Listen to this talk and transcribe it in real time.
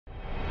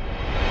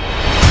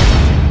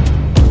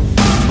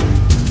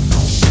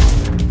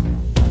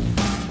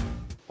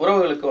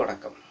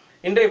வணக்கம்.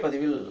 இன்றைய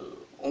பதிவில்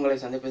உங்களை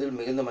சந்திப்பதில்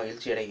மிகுந்த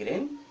மகிழ்ச்சி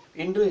அடைகிறேன்.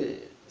 இன்று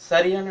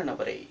சரியான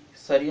நபரை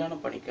சரியான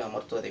பணிக்கு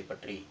அமர்த்துவதை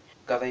பற்றி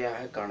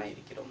கதையாக காண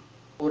இருக்கிறோம்.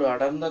 ஒரு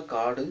அடர்ந்த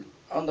காடு.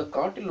 அந்த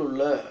காட்டில்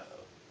உள்ள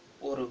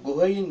ஒரு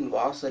குகையின்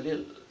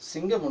வாசலில்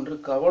சிங்கம் ஒன்று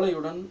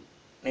கவலையுடன்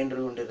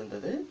நின்று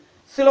கொண்டிருந்தது.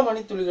 சில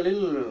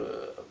மணித்துளிகளில்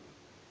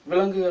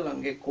விலங்குகள்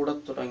அங்கே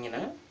கூடத்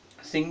தொடங்கின.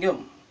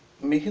 சிங்கம்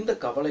மிகுந்த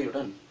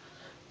கவலையுடன்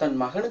தன்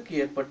மகனுக்கு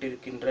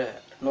ஏற்பட்டிருக்கின்ற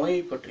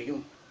நோயை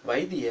பற்றியும்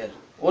வைத்தியர்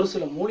ஒரு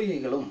சில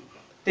மூலிகைகளும்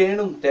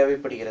தேனும்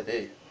தேவைப்படுகிறது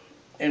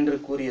என்று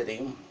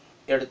கூறியதையும்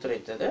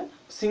எடுத்துரைத்தது.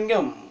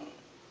 சிங்கம்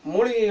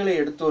மூலிகைகளை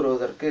எடுத்து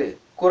வருவதற்கு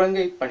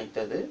குரங்கை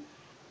பணித்தது.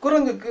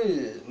 குரங்குக்கு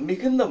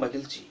மிகுந்த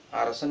மகிழ்ச்சி.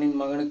 அரசனின்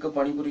மகனுக்கு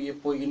பணிபுரிய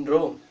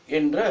போகின்றோம்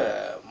என்ற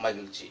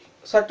மகிழ்ச்சி.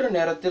 சற்று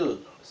நேரத்தில்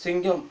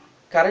சிங்கம்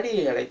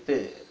கரடியை அழைத்து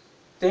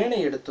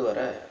தேனை எடுத்து வர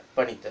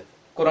பணித்தது.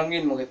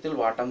 குரங்கின் முகத்தில்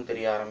வாட்டம்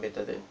தெரிய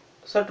ஆரம்பித்தது.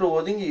 சற்று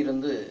ஒதுங்கி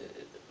இருந்து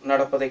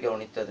நடப்பதை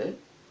கவனித்தது.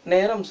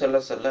 நேரம் செல்ல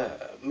செல்ல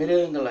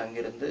மிருகங்கள்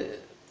அங்கிருந்து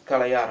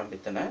கலைய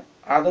ஆரம்பித்தன.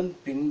 அதன்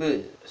பின்பு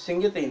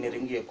சிங்கத்தை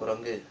நெருங்கிய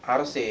குரங்கு,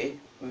 அரசே,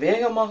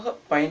 வேகமாக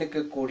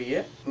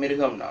பயணிக்கக்கூடிய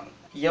மிருகம் நான்.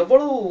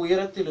 எவ்வளவு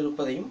உயரத்தில்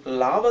இருப்பதையும்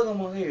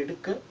லாபகமாக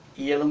எடுக்க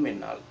இயலும்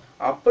என்னால்.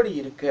 அப்படி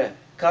இருக்க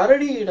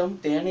கரடியிடம்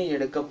தேனை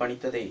எடுக்க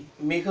பணித்ததை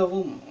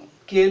மிகவும்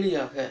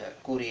கேலியாக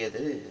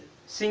கூறியது.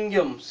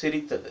 சிங்கம்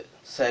சிரித்தது.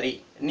 சரி,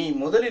 நீ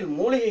முதலில்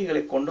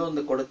மூலிகைகளை கொண்டு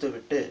வந்து கொடுத்து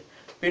விட்டு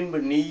பின்பு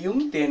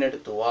நீயும் தேன்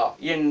எடுத்து வா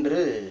என்று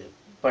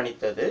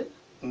பணித்தது.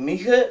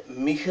 மிக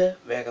மிக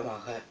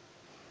வேகமாக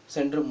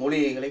சென்று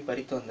மூலிகைகளை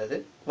பறித்து வந்தது.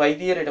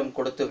 வைத்தியரிடம்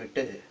கொடுத்து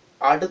விட்டு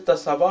அடுத்த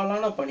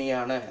சவாலான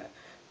பணியான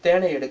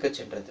தேனை எடுக்க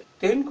சென்றது.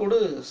 தேன்கூடு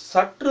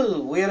சற்று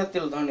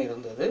உயரத்தில் தான்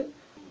இருந்தது.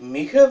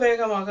 மிக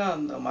வேகமாக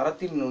அந்த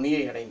மரத்தின்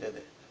நுனியை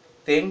அடைந்தது.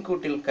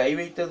 தேன்கூட்டில் கை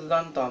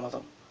வைத்ததுதான்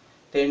தாமதம்.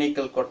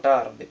 தேனீக்கள் கொட்ட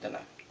ஆரம்பித்தன.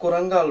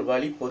 குரங்கால்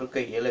வலி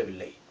பொறுக்க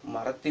இயலவில்லை.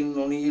 மரத்தின்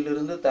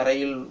நுனியிலிருந்து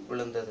தரையில்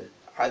விழுந்தது.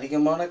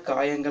 அதிகமான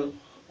காயங்கள்,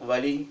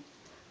 வலி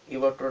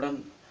இவற்றுடன்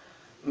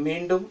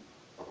மீண்டும்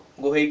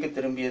குகைக்கு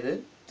திரும்பியது.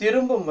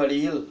 திரும்பும்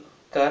வழியில்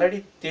கரடி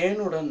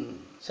தேனுடன்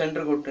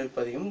சென்று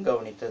கொண்டிருப்பதையும்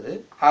கவனித்தது.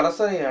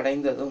 அரசரை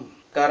அடைந்ததும்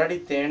கரடி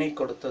தேனை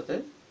கொடுத்தது.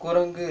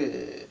 குரங்கு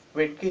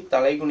வெட்கி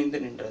தலை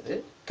குனிந்து நின்றது.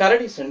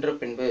 கரடி சென்ற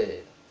பின்பு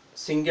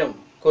சிங்கம்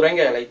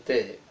குரங்கை அழைத்து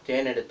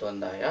தேன் எடுத்து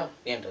வந்தாயா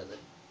என்றது.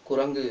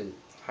 குரங்கு,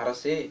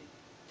 அரசே,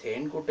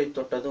 தேன்கூட்டை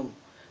தொட்டதும்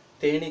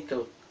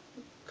தேனீக்கள்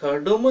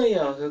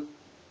கடுமையாக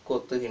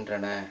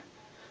கொத்துகின்றன.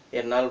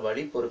 என்னால்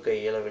வலி பொறுக்க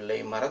இயலவில்லை.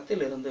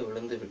 மரத்தில் இருந்து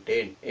விழுந்து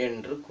விட்டேன்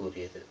என்று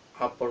கூறியது.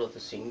 அப்பொழுது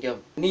சிங்கம்,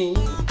 நீ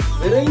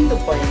விரைந்து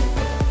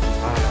பயணிக்க,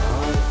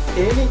 ஆனால்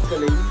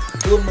தேனீக்களின்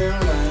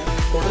கூர்மையான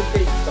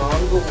கொடுக்கை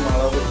தாங்கும்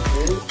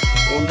அளவுக்கு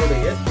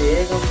உன்னுடைய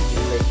தேகம்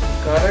இல்லை.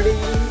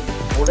 கரடியின்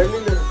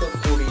உடலில்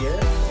இருக்கக்கூடிய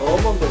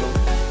ரோமங்களும்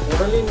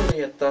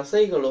உடலினுடைய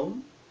தசைகளும்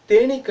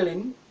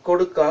தேனீக்களின்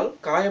கொடுக்கால்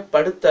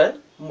காயப்படுத்த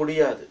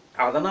முடியாது.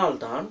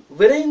 அதனால்தான்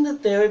விரைந்து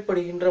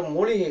தேவைப்படுகின்ற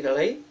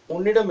மூலிகைகளை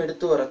உன்னிடம்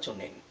எடுத்து வர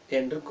சொன்னேன்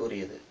என்று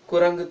கூறியது.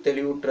 குரங்கு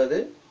தெளிவுற்றது.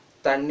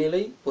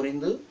 தன்னிலை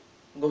புரிந்து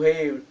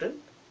குகையை விட்டு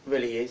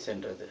வெளியே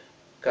சென்றது.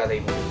 கதை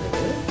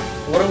முடிந்தது.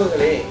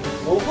 உறவுகளே,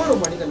 ஒவ்வொரு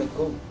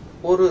மனிதனுக்கும்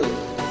ஒரு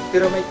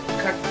திறமை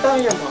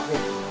கட்டாயமாக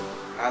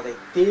அதை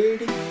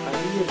தேடி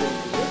அறிய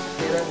வேண்டிய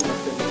திறன்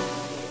மட்டுமே.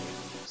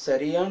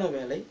 சரியான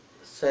வேலை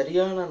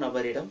சரியான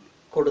நபரிடம்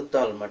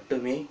கொடுத்தால்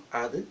மட்டுமே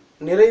அது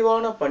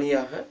நிறைவான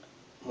பணியாக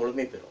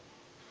முழுமை பெறும்.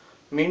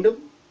 மீண்டும்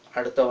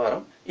அடுத்த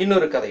வாரம்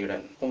இன்னொரு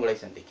கதையுடன் உங்களை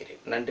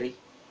சந்திக்கிறேன். நன்றி,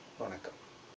 வணக்கம்.